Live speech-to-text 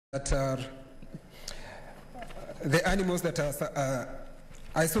that are the animals that are,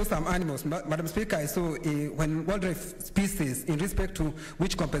 I saw some animals, Madam Speaker, I saw when wildlife species in respect to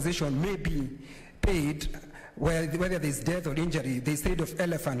which compensation may be paid, whether there is death or injury, they said of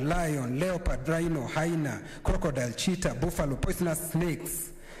elephant, lion, leopard, rhino, hyena, crocodile, cheetah, buffalo, poisonous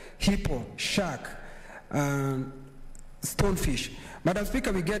snakes, hippo, shark, stonefish. Madam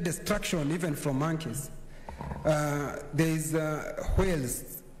Speaker, we get destruction even from monkeys. There is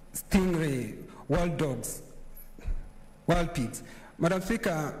whales, stingray, wild dogs, wild pigs. Madam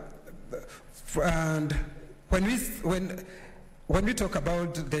Speaker, and when we talk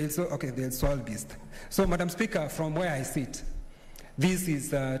about the wild beast. So, Madam Speaker, from where I sit, this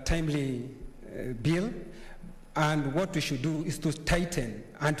is a timely bill, and what we should do is to tighten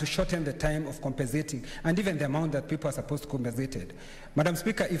and to shorten the time of compensating, and even the amount that people are supposed to compensate it. Madam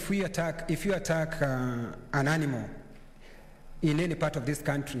Speaker, if you attack an animal in any part of this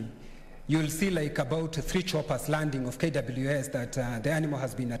country, you'll see like about 3 choppers landing of KWS that the animal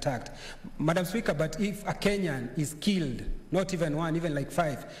has been attacked. Madam Speaker, but if a Kenyan is killed, not even 1, even like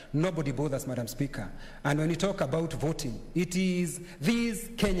 5, nobody bothers, Madam Speaker. And when you talk about voting, it is these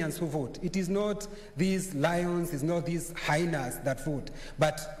Kenyans who vote. It is not these lions, it's not these hyenas that vote.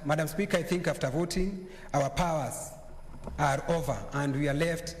 But, Madam Speaker, I think after voting, our powers are over, and we are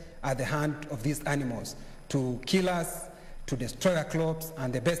left at the hand of these animals to kill us, to destroy our crops,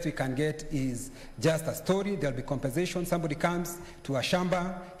 and the best we can get is just a story. There'll be compensation. Somebody comes to a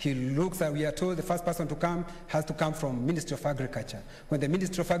shamba, he looks at, we are told the first person to come has to come from Ministry of Agriculture. When the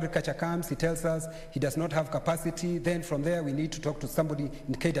Ministry of Agriculture comes, he tells us he does not have capacity. Then from there, we need to talk to somebody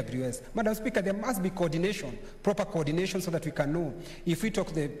in KWS. Madam Speaker, there must be coordination, proper coordination, so that we can know if we talk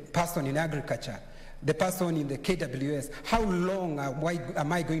to the person in agriculture, the person in the KWS, how long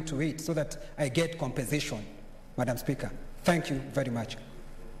am I going to wait so that I get compensation, Madam Speaker? Thank you very much.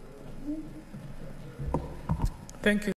 Thank you.